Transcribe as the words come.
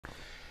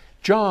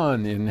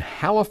John in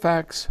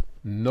Halifax,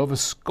 Nova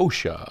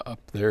Scotia,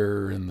 up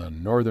there in the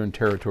Northern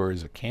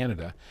Territories of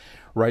Canada,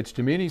 writes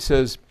to me and he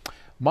says,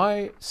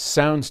 "My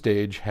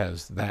soundstage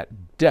has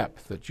that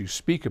depth that you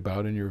speak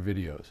about in your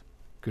videos."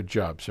 Good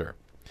job, sir.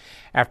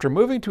 "After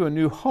moving to a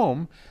new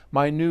home,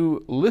 my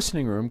new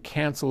listening room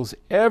cancels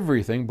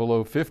everything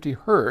below 50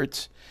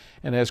 hertz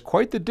and has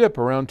quite the dip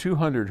around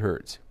 200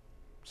 hertz.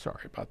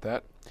 Sorry about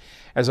that.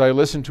 As I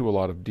listen to a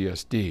lot of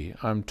DSD,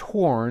 I'm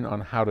torn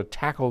on how to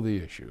tackle the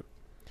issue.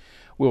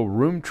 Will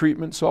room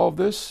treatment solve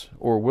this,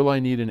 or will I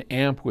need an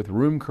amp with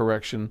room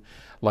correction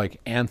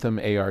like Anthem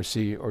ARC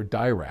or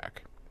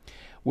Dirac?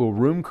 Will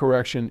room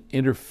correction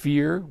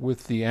interfere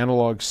with the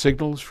analog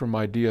signals from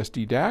my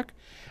DSD DAC?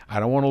 I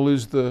don't want to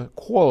lose the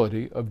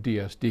quality of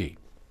DSD."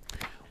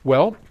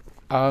 Well,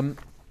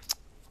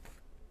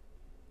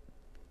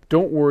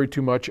 don't worry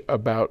too much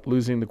about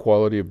losing the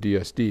quality of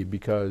DSD,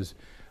 because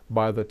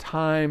by the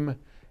time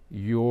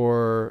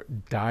your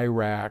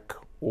Dirac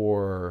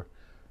or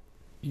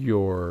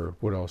your,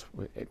 what else,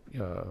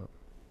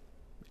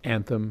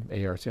 Anthem,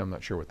 ARC, I'm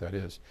not sure what that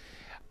is,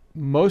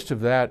 most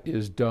of that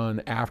is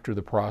done after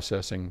the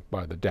processing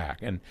by the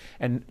DAC.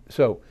 And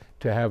so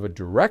to have a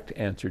direct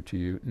answer to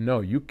you, no,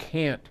 you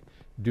can't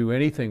do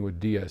anything with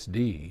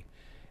DSD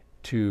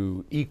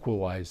to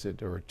equalize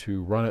it or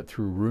to run it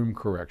through room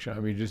correction.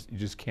 I mean, you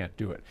just can't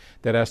do it.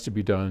 That has to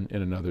be done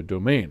in another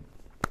domain.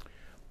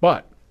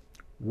 But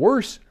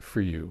worse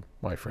for you,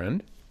 my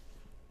friend,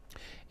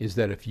 is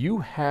that if you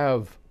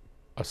have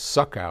a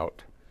suck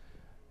out,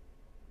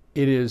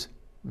 it is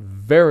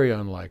very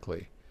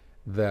unlikely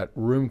that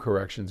room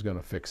correction is going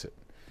to fix it.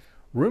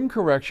 Room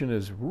correction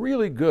is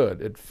really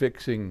good at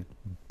fixing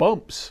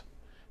bumps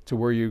to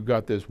where you've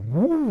got this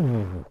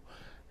woo,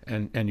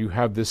 and you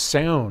have this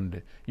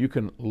sound. You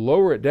can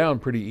lower it down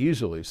pretty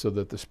easily so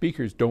that the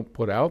speakers don't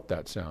put out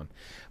that sound.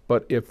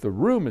 But if the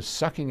room is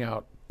sucking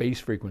out bass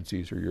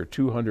frequencies or your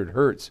 200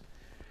 hertz,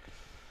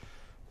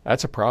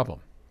 that's a problem.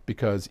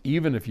 Because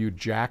even if you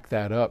jack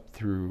that up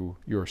through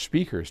your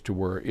speakers to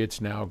where it's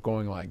now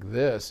going like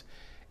this,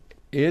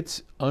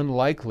 it's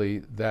unlikely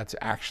that's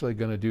actually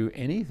going to do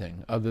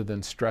anything other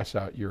than stress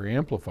out your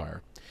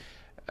amplifier.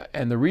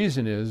 And the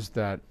reason is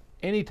that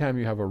anytime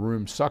you have a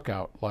room suck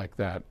out like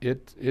that,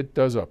 it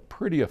does a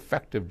pretty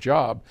effective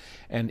job,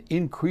 and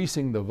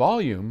increasing the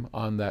volume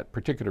on that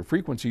particular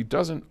frequency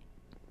doesn't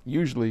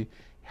usually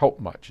help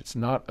much. It's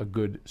not a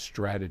good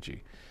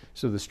strategy.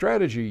 So the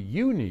strategy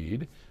you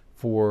need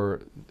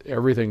for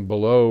everything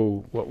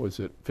below,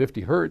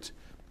 50 hertz,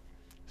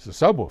 is a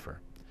subwoofer.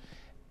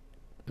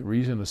 The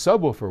reason a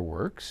subwoofer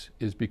works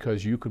is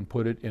because you can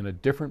put it in a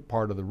different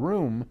part of the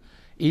room,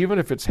 even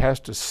if it has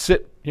to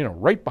sit,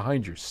 right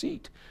behind your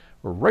seat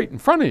or right in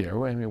front of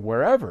you, I mean,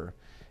 wherever,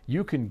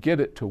 you can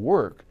get it to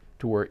work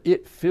to where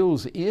it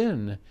fills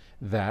in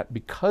that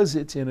because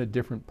it's in a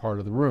different part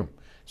of the room.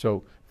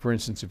 So, for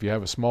instance, if you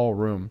have a small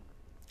room,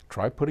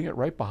 try putting it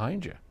right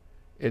behind you.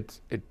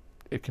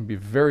 It can be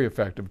very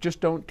effective.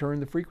 Just don't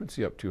turn the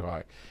frequency up too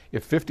high.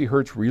 If 50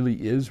 hertz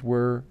really is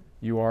where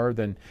you are,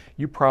 then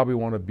you probably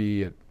want to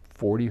be at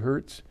 40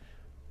 hertz,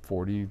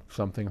 40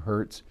 something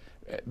hertz,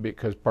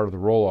 because part of the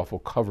roll-off will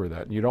cover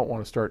that. And you don't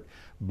want to start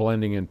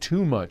blending in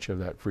too much of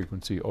that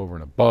frequency over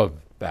and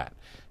above that.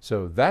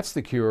 So that's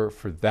the cure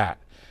for that.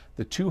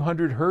 The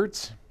 200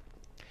 hertz,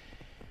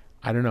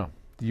 I don't know.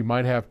 You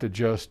might have to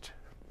just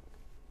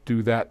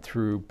do that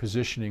through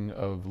positioning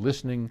of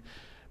listening,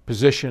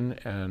 position,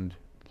 and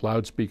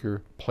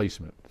loudspeaker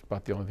placement. It's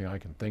about the only thing I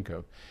can think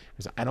of,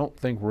 because I don't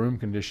think room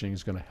conditioning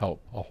is going to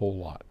help a whole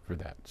lot for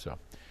that. So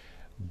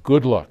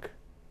good luck,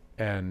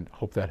 and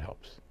hope that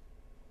helps.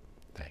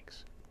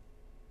 Thanks.